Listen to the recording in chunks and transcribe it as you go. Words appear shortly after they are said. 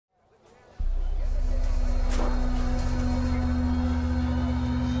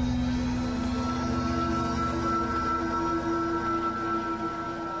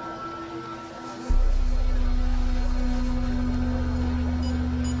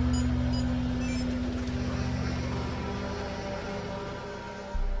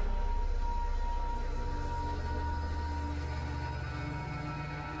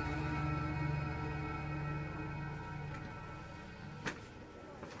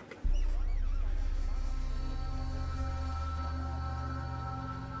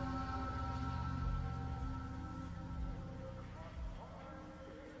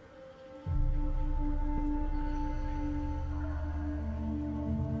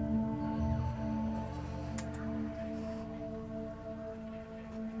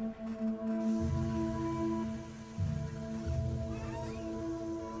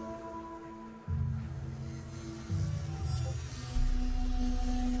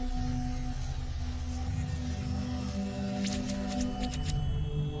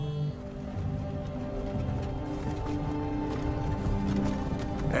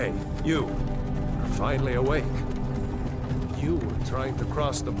You are finally awake. You were trying to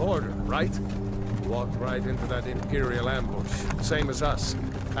cross the border, right? Walked right into that Imperial ambush, same as us.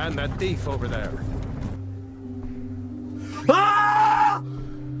 And that thief over there. Ah!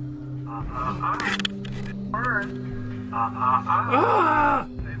 Ah!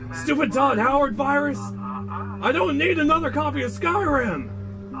 Stupid Todd Howard virus! I don't need another copy of Skyrim!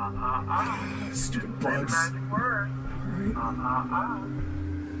 Stupid bugs.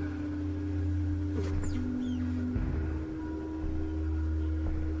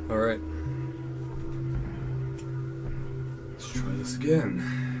 Alright. Let's try this again.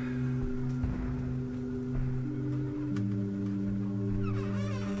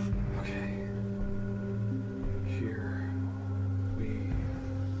 Okay. Here we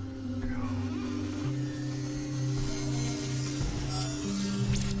go.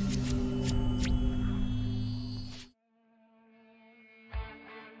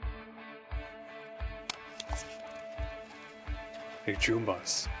 Hey,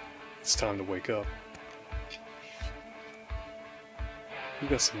 Joombas. It's time to wake up. We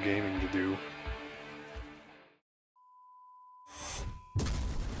got some gaming to do.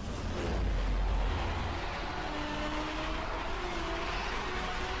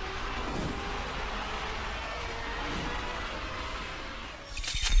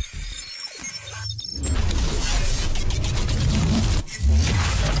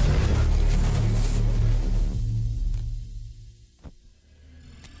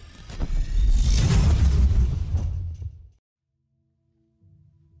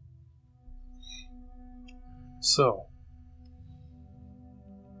 So,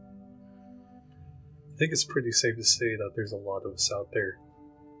 I think it's pretty safe to say that there's a lot of us out there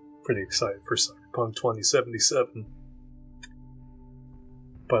pretty excited for Cyberpunk 2077.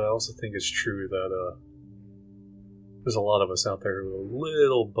 But I also think it's true that there's a lot of us out there who are a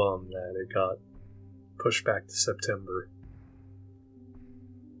little bummed that it got pushed back to September.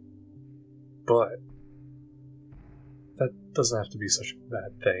 But that doesn't have to be such a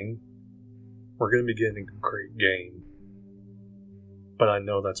bad thing. We're going to be getting a great game. But I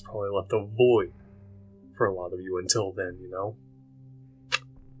know that's probably left a void for a lot of you until then, you know?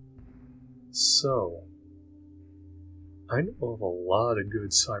 So, I know of a lot of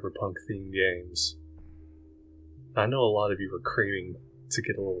good Cyberpunk themed games. I know a lot of you are craving to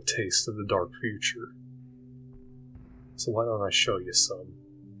get a little taste of the dark future. So why don't I show you some?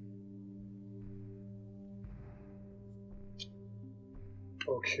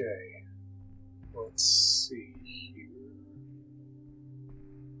 Okay. Let's see here.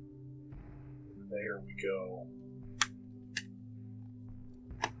 There we go.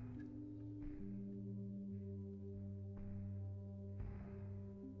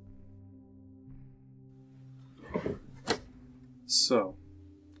 So,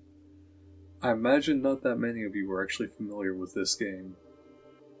 I imagine not that many of you were actually familiar with this game.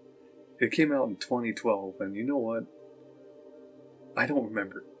 It came out in 2012, and you know what? I don't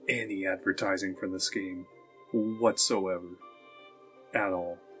remember any advertising for this game whatsoever. At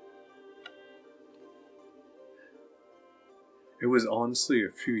all. It was honestly a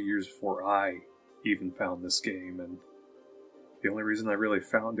few years before I even found this game, and the only reason I really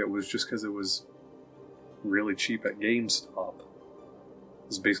found it was just because it was really cheap at GameStop. It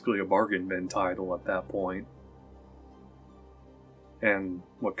was basically a bargain bin title at that point. And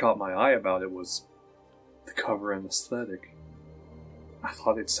what caught my eye about it was the cover and aesthetic. I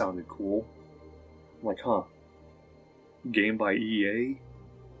thought it sounded cool. I'm like, huh. Game by EA?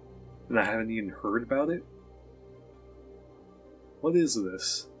 And I haven't even heard about it? What is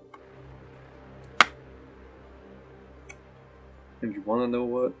this? And you wanna know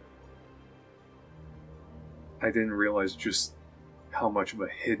what? I didn't realize just how much of a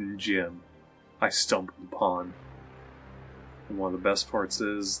hidden gem I stumbled upon. And one of the best parts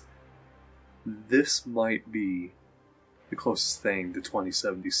is, this might be the closest thing to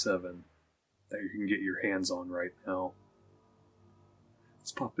 2077 that you can get your hands on right now.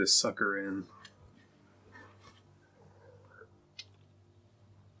 Let's pop this sucker in.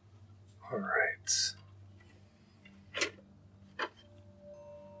 Alright.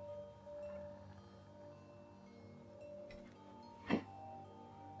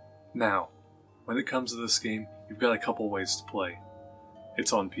 Now, when it comes to this game, you've got a couple ways to play.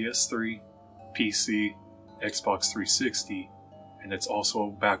 It's on PS3, PC, Xbox 360, and it's also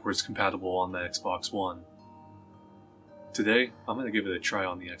backwards compatible on the Xbox One. Today, I'm going to give it a try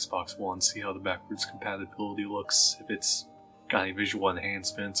on the Xbox One, see how the backwards compatibility looks, if it's got any visual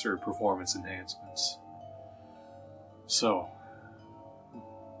enhancements or performance enhancements. So,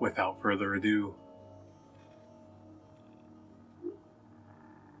 without further ado,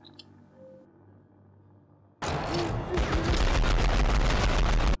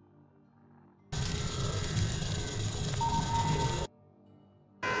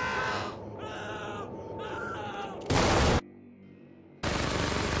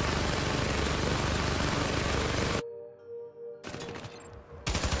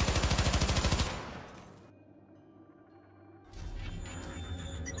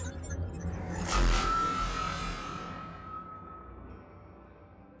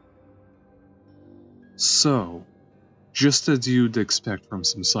 So, just as you'd expect from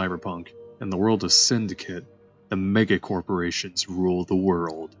some cyberpunk, in the world of Syndicate, the megacorporations rule the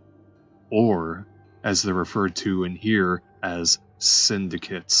world. Or, as they're referred to in here as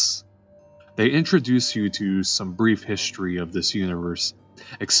syndicates. They introduce you to some brief history of this universe,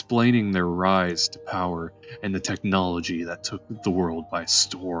 explaining their rise to power and the technology that took the world by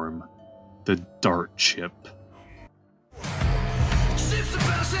storm. The Dart Chip.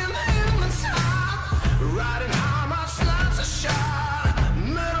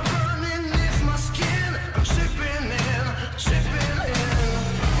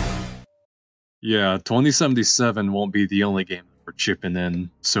 Yeah, 2077 won't be the only game we're chipping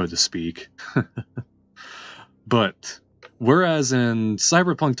in, so to speak. But, whereas in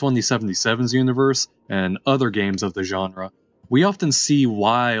Cyberpunk 2077's universe and other games of the genre, we often see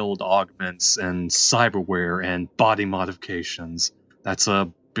wild augments and cyberware and body modifications. That's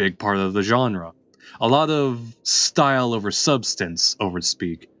a big part of the genre. A lot of style over substance, over to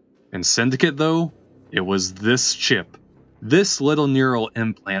speak. In Syndicate, though, it was this chip, this little neural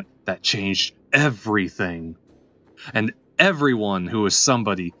implant that changed everything. And everyone who is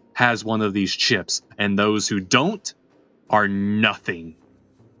somebody has one of these chips, and those who don't are nothing.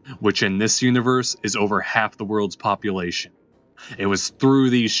 Which in this universe is over half the world's population. It was through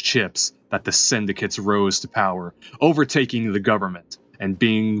these chips that the syndicates rose to power, overtaking the government and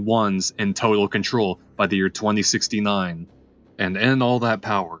being ones in total control by the year 2069. And in all that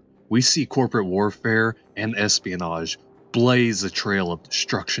power, we see corporate warfare and espionage blaze a trail of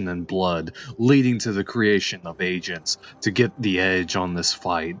destruction and blood, leading to the creation of agents to get the edge on this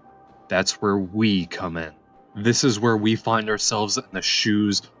fight. That's where we come in. This is where we find ourselves in the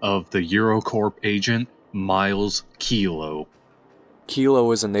shoes of the Eurocorp agent, Miles Kilo.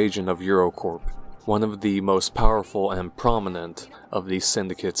 Kilo is an agent of Eurocorp, one of the most powerful and prominent of these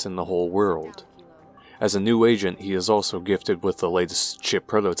syndicates in the whole world. As a new agent, he is also gifted with the latest chip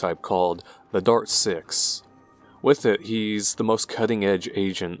prototype called the Dart 6. With it, he's the most cutting-edge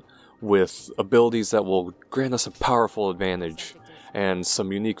agent with abilities that will grant us a powerful advantage and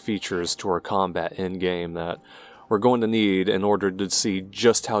some unique features to our combat in-game that we're going to need in order to see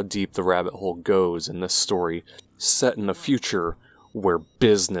just how deep the rabbit hole goes in this story set in a future where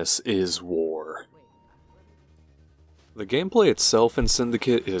business is war. The gameplay itself in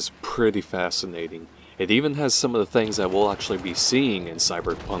Syndicate is pretty fascinating. It even has some of the things that we'll actually be seeing in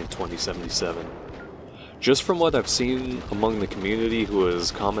Cyberpunk 2077. Just from what I've seen among the community who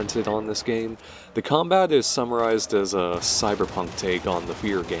has commented on this game, the combat is summarized as a cyberpunk take on the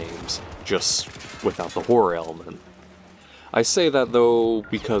Fear games, just without the horror element. I say that though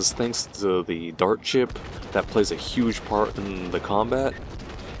because thanks to the Dart Chip that plays a huge part in the combat,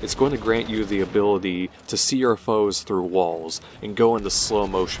 it's going to grant you the ability to see your foes through walls and go into slow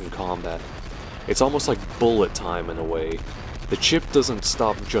motion combat. It's almost like bullet time in a way. The chip doesn't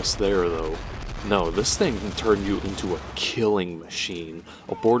stop just there though. No, this thing can turn you into a killing machine,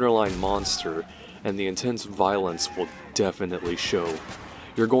 a borderline monster, and the intense violence will definitely show.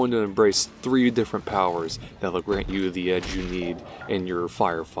 You're going to embrace 3 different powers that will grant you the edge you need in your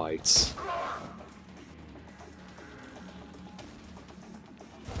firefights.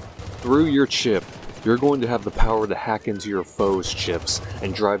 Through your chip, you're going to have the power to hack into your foes' chips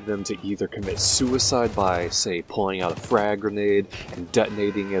and drive them to either commit suicide by, say, pulling out a frag grenade and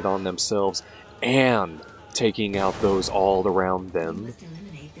detonating it on themselves, and taking out those all around them.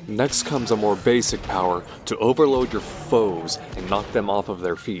 Next comes a more basic power to overload your foes and knock them off of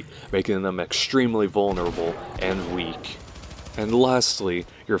their feet, making them extremely vulnerable and weak. And lastly,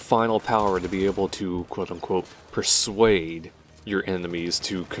 your final power to be able to, quote-unquote, persuade your enemies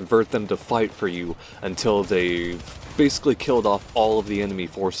to convert them to fight for you until they've basically killed off all of the enemy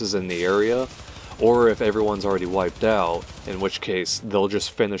forces in the area, or if everyone's already wiped out, in which case they'll just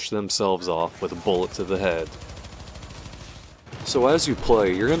finish themselves off with a bullet to the head. So as you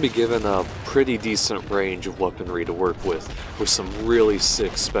play, you're going to be given a pretty decent range of weaponry to work with some really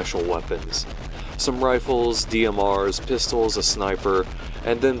sick special weapons. Some rifles, DMRs, pistols, a sniper,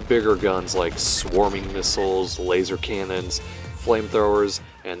 and then bigger guns like swarming missiles, laser cannons, flamethrowers,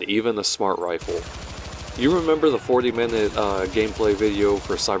 and even a smart rifle. You remember the 40-minute gameplay video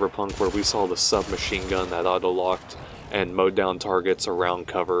for Cyberpunk where we saw the submachine gun that auto-locked and mowed down targets around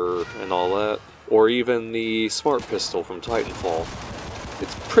cover and all that? Or even the smart pistol from Titanfall.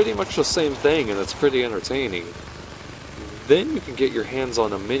 It's pretty much the same thing and it's pretty entertaining. Then you can get your hands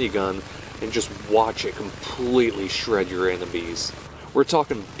on a minigun and just watch it completely shred your enemies. We're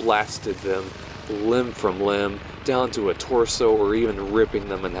talking blasted them limb from limb down to a torso or even ripping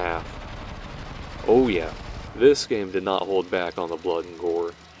them in half. Oh yeah, this game did not hold back on the blood and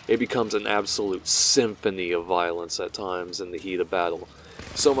gore. it becomes an absolute symphony of violence at times in the heat of battle.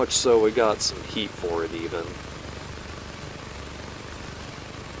 So much so it got some heat for it even.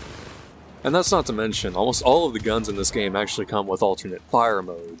 And that's not to mention, almost all of the guns in this game actually come with alternate fire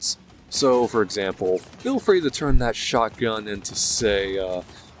modes. So, for example, feel free to turn that shotgun into, say, a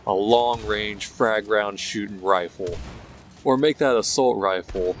long-range frag round shooting rifle. Or make that assault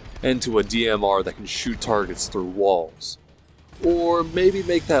rifle into a DMR that can shoot targets through walls. Or maybe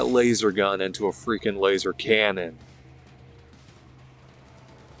make that laser gun into a freaking laser cannon.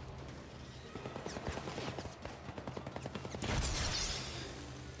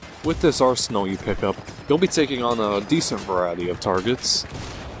 With this arsenal you pick up, you'll be taking on a decent variety of targets.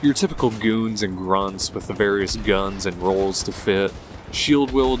 Your typical goons and grunts with the various guns and roles to fit,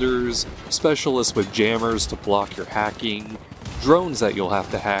 shield wielders, specialists with jammers to block your hacking, drones that you'll have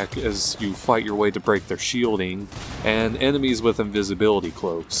to hack as you fight your way to break their shielding, and enemies with invisibility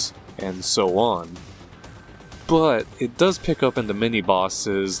cloaks, and so on. But it does pick up into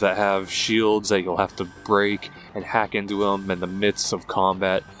mini-bosses that have shields that you'll have to break and hack into them in the midst of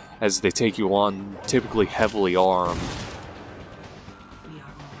combat as they take you on, typically heavily armed.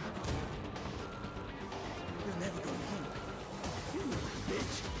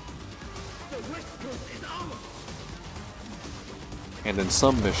 And in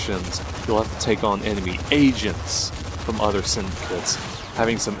some missions, you'll have to take on enemy agents from other syndicates,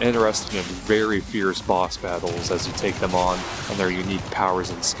 having some interesting and very fierce boss battles as you take them on and their unique powers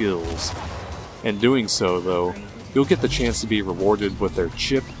and skills. In doing so, though, you'll get the chance to be rewarded with their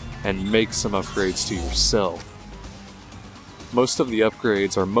chip and make some upgrades to yourself. Most of the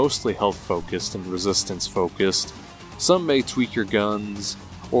upgrades are mostly health focused and resistance focused. Some may tweak your guns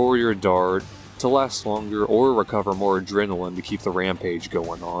or your dart to last longer or recover more adrenaline to keep the rampage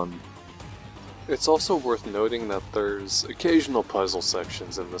going on. It's also worth noting that there's occasional puzzle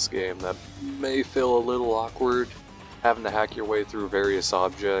sections in this game that may feel a little awkward, having to hack your way through various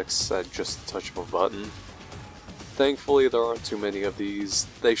objects at just the touch of a button. Thankfully there aren't too many of these.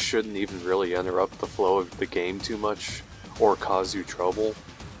 They shouldn't even really interrupt the flow of the game too much or cause you trouble.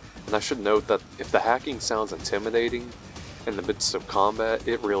 And I should note that if the hacking sounds intimidating in the midst of combat,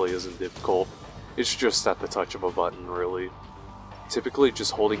 it really isn't difficult. It's just at the touch of a button, really. Typically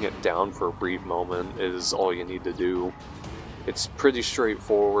just holding it down for a brief moment is all you need to do. It's pretty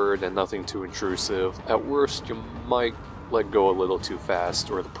straightforward and nothing too intrusive. At worst, you might let go a little too fast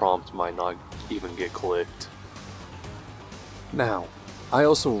or the prompt might not even get clicked. Now, I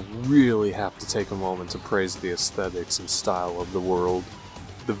also really have to take a moment to praise the aesthetics and style of the world.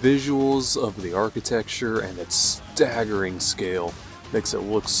 The visuals of the architecture and its staggering scale makes it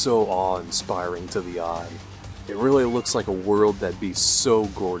look so awe-inspiring to the eye. It really looks like a world that'd be so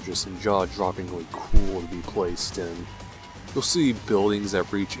gorgeous and jaw-droppingly cool to be placed in. You'll see buildings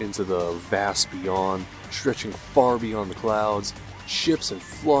that reach into the vast beyond, stretching far beyond the clouds, ships and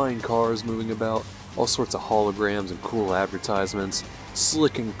flying cars moving about, all sorts of holograms and cool advertisements,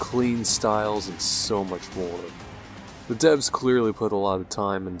 slick and clean styles, and so much more. The devs clearly put a lot of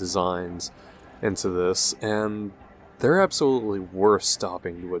time and designs into this, and they're absolutely worth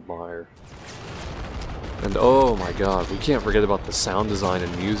stopping to admire. And oh my god, we can't forget about the sound design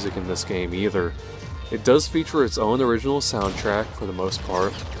and music in this game either. It does feature its own original soundtrack for the most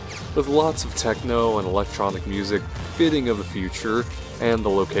part, with lots of techno and electronic music fitting of the future and the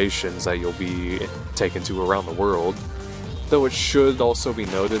locations that you'll be taken to around the world. Though it should also be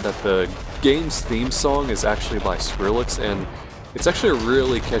noted that the game's theme song is actually by Skrillex, and it's actually a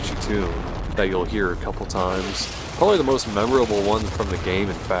really catchy tune that you'll hear a couple times. Probably the most memorable one from the game,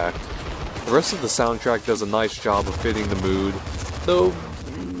 in fact. The rest of the soundtrack does a nice job of fitting the mood, though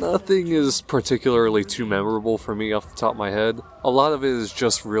nothing is particularly too memorable for me off the top of my head. A lot of it is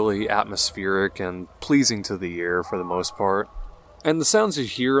just really atmospheric and pleasing to the ear for the most part. And the sounds you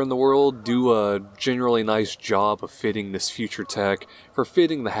hear in the world do a generally nice job of fitting this future tech, for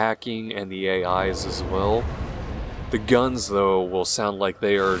fitting the hacking and the AIs as well. The guns, though, will sound like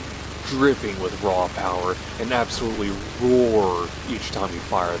they are dripping with raw power and absolutely roar each time you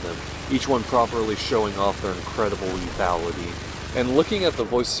fire them, each one properly showing off their incredible lethality. And looking at the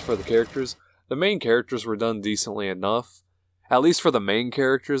voices for the characters, the main characters were done decently enough. At least for the main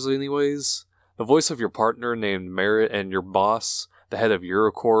characters anyways. The voice of your partner named Merritt and your boss, the head of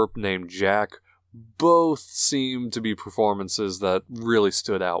Eurocorp named Jack, both seem to be performances that really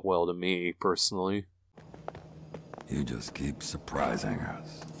stood out well to me, personally. You just keep surprising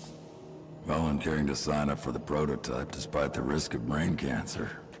us. Volunteering to sign up for the prototype despite the risk of brain cancer.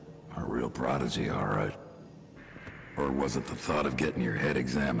 A real prodigy, alright. Or was it the thought of getting your head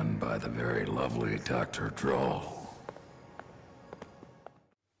examined by the very lovely Dr. Droll?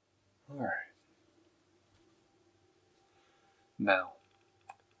 Now,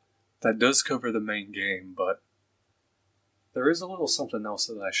 that does cover the main game, but there is a little something else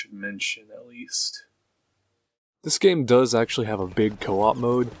that I should mention at least. This game does actually have a big co-op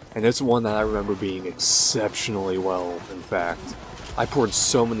mode, and it's one that I remember being exceptionally well, in fact. I poured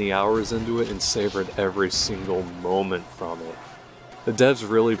so many hours into it and savored every single moment from it. The devs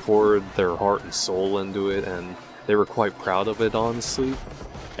really poured their heart and soul into it, and they were quite proud of it, honestly.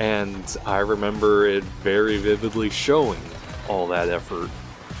 And I remember it very vividly showing all that effort.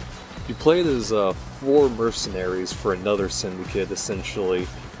 You played as 4 mercenaries for another syndicate, essentially,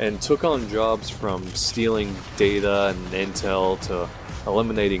 and took on jobs from stealing data and intel to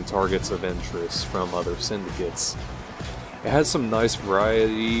eliminating targets of interest from other syndicates. It had some nice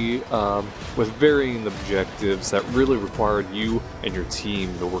variety, with varying objectives that really required you and your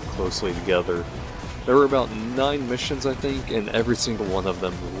team to work closely together. There were about 9 missions, I think, and every single one of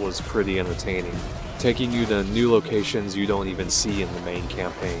them was pretty entertaining, taking you to new locations you don't even see in the main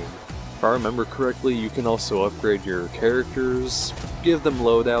campaign. If I remember correctly, you can also upgrade your characters, give them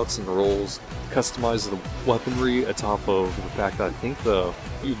loadouts and roles, customize the weaponry atop of the fact that I think the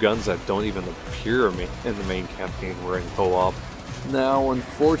few guns that don't even appear in the main campaign were in co-op. Now,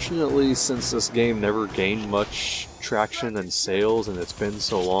 unfortunately, since this game never gained much traction and sales and it's been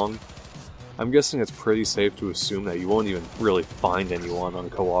so long, I'm guessing it's pretty safe to assume that you won't even really find anyone on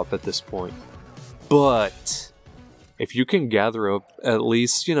co-op at this point. But if you can gather up at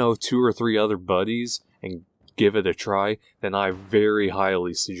least, 2 or 3 other buddies and give it a try, then I very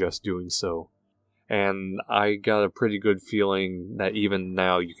highly suggest doing so. And I got a pretty good feeling that even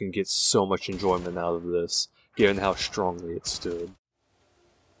now you can get so much enjoyment out of this, given how strongly it stood.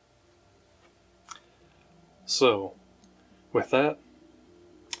 So, with that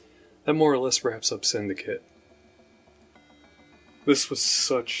more or less wraps up Syndicate. This was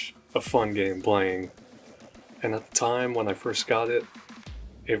such a fun game playing, and at the time when I first got it,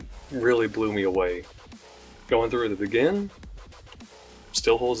 it really blew me away. Going through it again,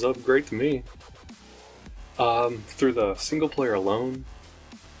 still holds up great to me. Through the single player alone,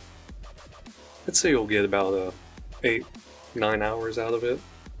 I'd say you'll get about 8-9 hours out of it.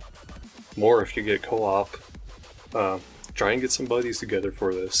 More if you get co-op. Try and get some buddies together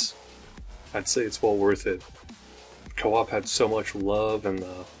for this. I'd say it's well worth it. Co-op had so much love and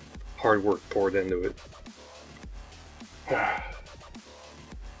hard work poured into it.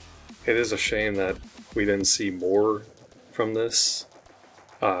 It is a shame that we didn't see more from this.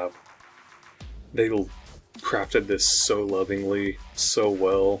 They crafted this so lovingly, so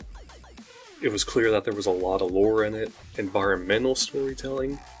well. It was clear that there was a lot of lore in it, environmental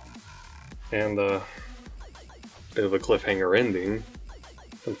storytelling, and a bit of a cliffhanger ending,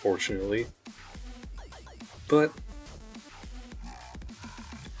 unfortunately. But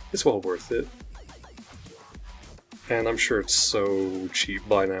it's well worth it. And I'm sure it's so cheap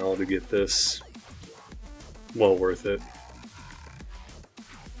by now to get this. Well worth it.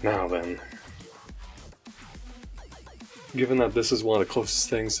 Now then. Given that this is one of the closest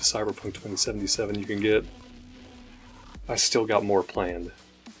things to Cyberpunk 2077 you can get, I still got more planned.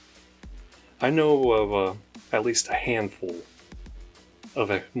 I know of at least a handful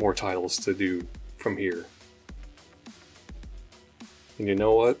of more titles to do from here. And you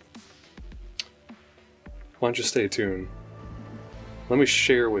know what? Why don't you stay tuned? Let me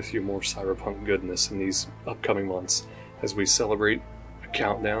share with you more Cyberpunk goodness in these upcoming months as we celebrate a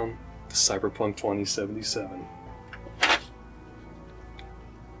countdown to Cyberpunk 2077.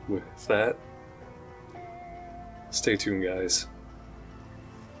 With that, stay tuned, guys.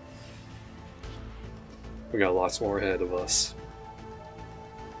 We got lots more ahead of us.